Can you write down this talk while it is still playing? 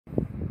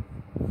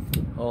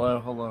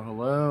Hello, hello,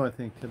 hello. I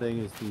think today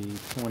is the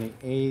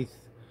 28th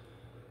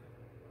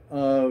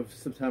of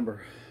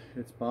September.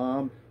 It's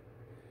Bob.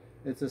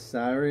 It's a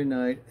Saturday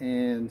night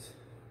and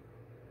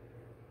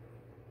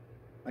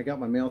I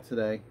got my mail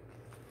today.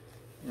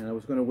 And I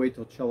was going to wait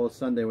till Cello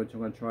Sunday, which I'm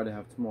going to try to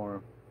have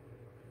tomorrow.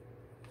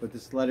 But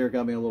this letter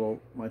got me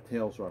my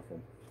tails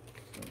ruffled.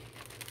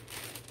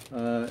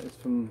 So, it's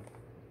from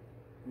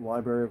the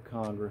Library of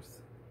Congress.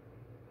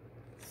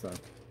 So.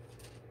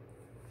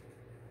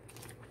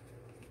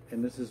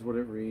 And this is what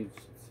it reads.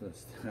 It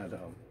says that,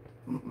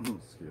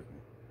 excuse me.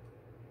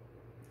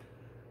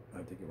 I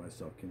have to get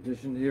myself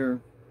conditioned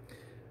here.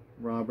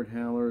 Robert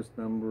Haller's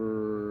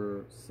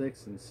number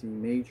 6 in C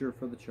major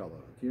for the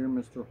cello. Dear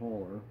Mr.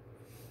 Haller,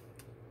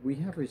 we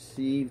have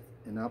received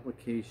an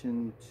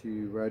application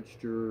to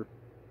register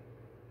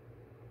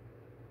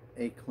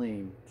a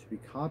claim to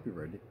be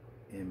copyrighted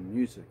in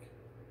music.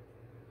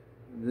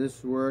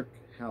 This work,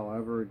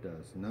 however,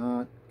 does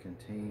not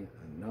contain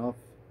enough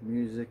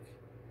music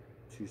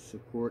to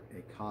support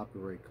a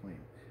copyright claim.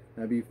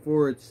 Now,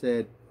 before it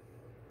said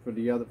for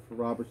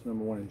Robert's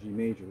number 1 in G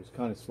major, it was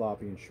kind of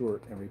sloppy and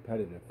short and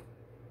repetitive.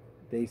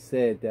 They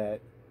said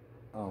that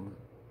I'm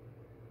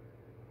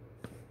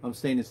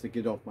saying this to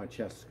get off my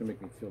chest. It's gonna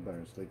make me feel better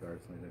and sleep better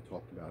tonight. I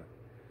talked about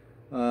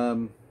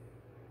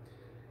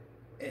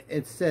it.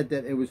 It said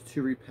that it was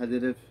too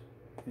repetitive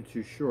and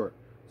too short,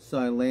 so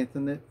I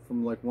lengthened it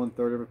from like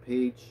 1/3 of a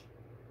page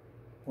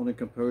on the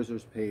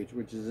composer's page,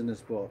 which is in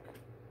this book,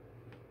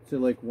 to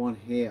like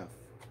 1/2,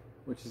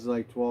 which is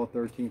like 12,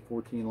 13,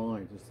 14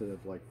 lines instead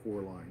of like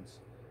 4 lines.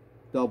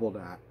 Double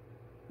that.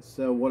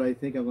 So what I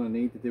think I'm going to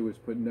need to do is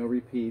put no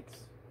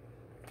repeats.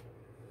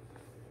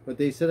 But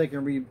they said I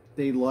can read.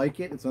 They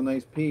like it. It's a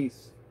nice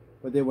piece,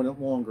 but they want it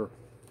longer.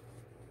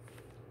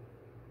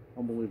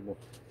 Unbelievable.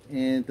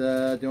 And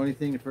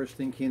the first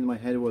thing came to my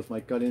head was,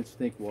 my gut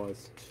instinct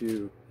was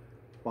to,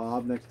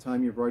 Bob, next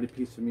time you write a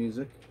piece of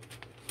music,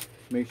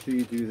 make sure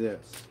you do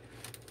this.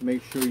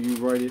 Make sure you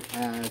write it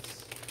as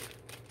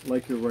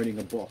like you're writing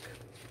a book.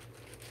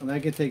 And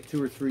that could take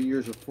 2 or 3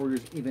 years or 4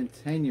 years, even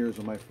 10 years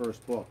on my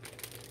first book.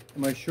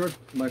 And my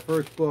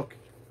first book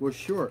was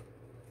short.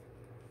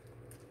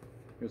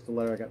 Here's the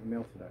letter I got in the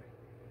mail today.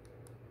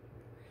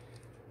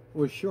 It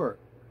was short,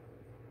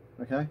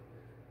 okay?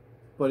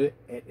 But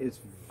it is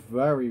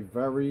very,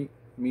 very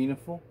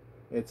meaningful.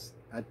 It's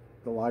at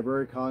the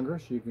Library of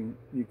Congress. You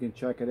can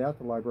check it out.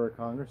 The Library of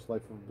Congress,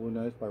 Life of a Blue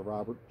Nose by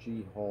Robert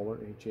G. Haller,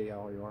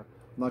 H-A-L-E-R. I'm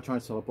not trying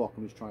to sell a book.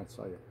 I'm just trying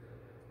to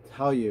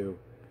tell you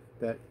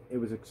that it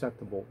was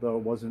acceptable, though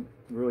it wasn't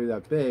really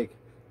that big.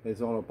 His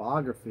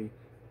autobiography,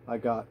 I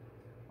got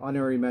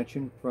honorary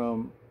mention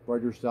from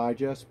Writer's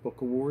Digest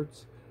Book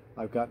Awards.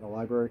 I've gotten the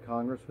Library of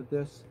Congress with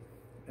this,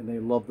 and they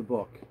love the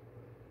book,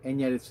 and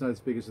yet it's not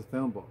as big as a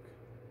phone book.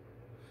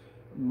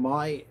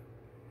 My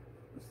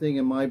thing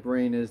in my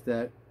brain is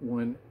that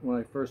when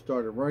I first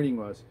started writing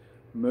was,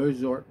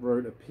 Mozart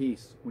wrote a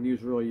piece when he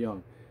was really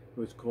young. It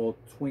was called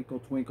Twinkle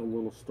Twinkle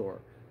Little Star.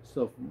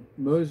 So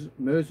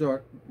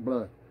Mozart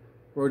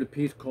wrote a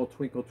piece called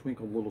Twinkle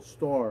Twinkle Little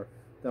Star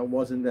that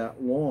wasn't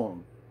that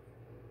long.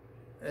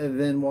 And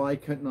then why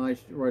couldn't I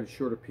write a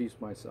shorter piece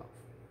myself?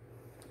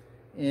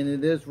 And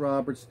it is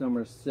Robert's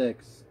number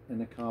 6 in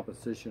the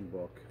composition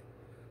book.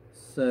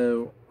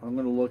 So I'm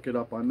going to look it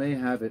up. I may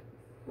have it.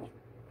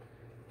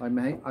 I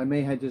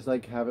may have just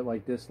like have it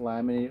like this,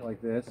 laminate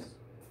like this.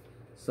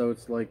 So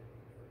it's like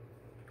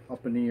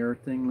up in the air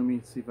thing. Let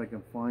me see if I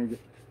can find it.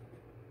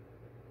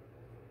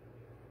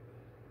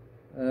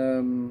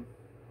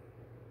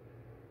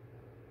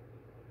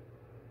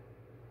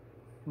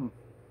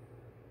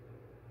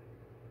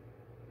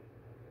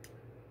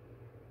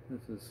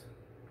 This is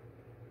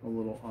a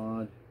little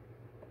odd.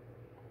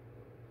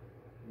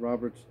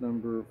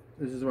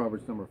 This is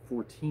Robert's number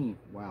 14.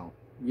 Wow.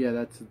 Yeah,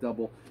 that's a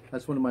double.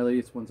 That's one of my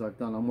latest ones I've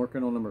done. I'm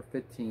working on number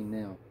 15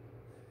 now.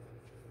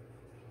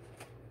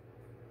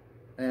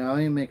 And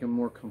I am making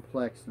more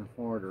complex and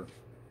harder.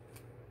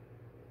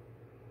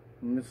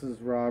 And this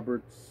is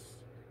Robert's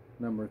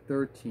number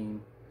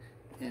 13.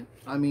 And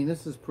I mean,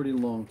 this is pretty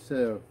long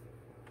too.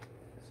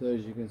 So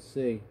as you can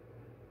see,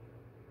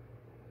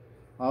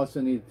 I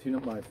also need to tune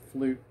up my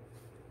flute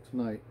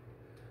tonight.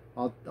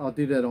 I'll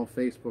do that on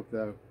Facebook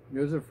though.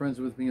 Those are friends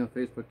with me on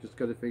Facebook. Just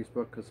go to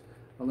Facebook because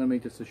I'm gonna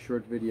make this a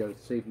short video to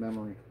save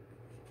memory.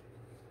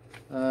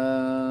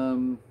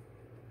 And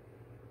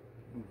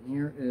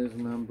here is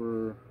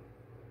number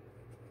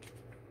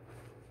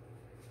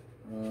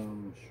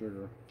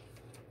sugar.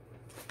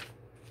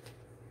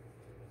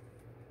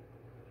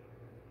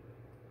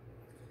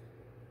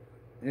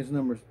 Here's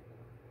number.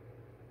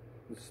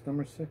 This is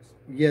number 6.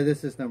 Yeah,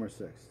 this is number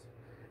 6.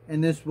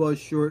 And this was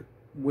short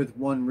with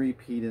 1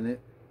 repeat in it.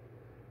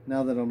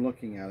 Now that I'm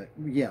looking at it,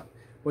 yeah.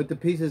 But the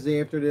pieces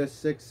after this,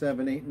 6,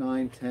 7, 8,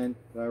 9, 10,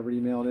 that I already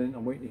mailed in,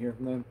 I'm waiting to hear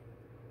from them,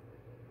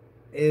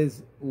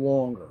 is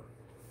longer.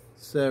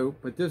 So,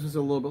 but this was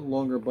a little bit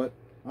longer, but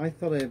I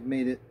thought I had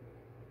made it.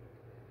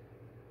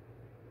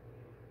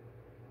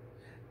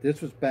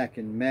 This was back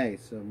in May,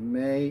 so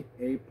May,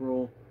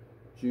 April,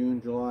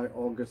 June, July,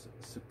 August,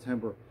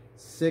 September.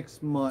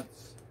 6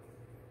 months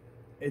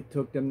it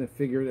took them to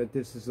figure that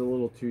this is a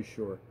little too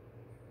short.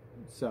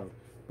 So,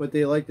 but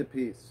they like the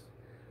piece.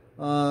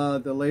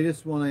 The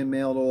latest one I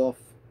mailed off,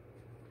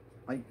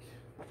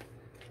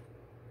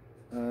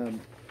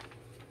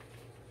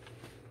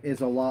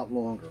 is a lot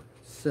longer.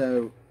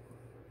 So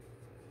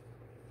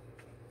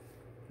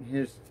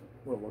here's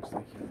what it looks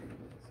like here.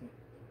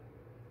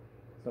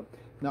 So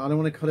now I don't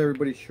want to cut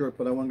everybody short,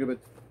 but I want to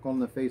go on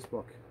the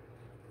Facebook.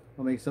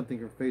 I'll make something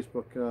for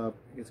Facebook.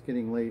 It's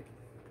getting late.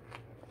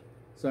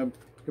 So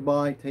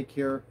goodbye. Take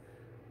care.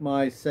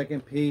 My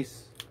second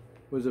piece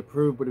was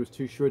approved, but it was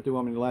too short. They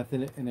want me to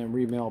lengthen it and then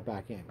remail it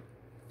back in.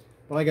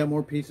 But I got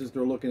more pieces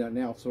they're looking at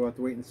now, so I have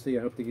to wait and see.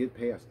 I hope to get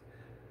past.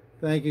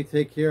 Thank you.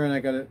 Take care. And I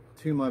got to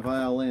tune my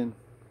violin.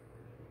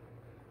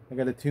 I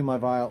got to tune my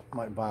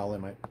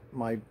violin.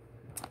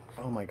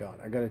 Oh my God!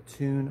 I got to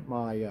tune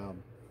my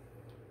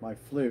my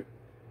flute.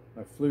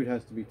 My flute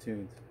has to be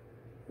tuned.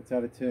 It's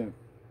out of tune.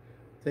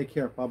 Take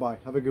care. Bye bye.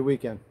 Have a good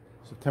weekend.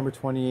 September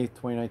 28th,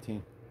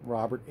 2019.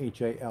 Robert,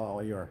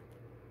 H-A-L-L-E-R.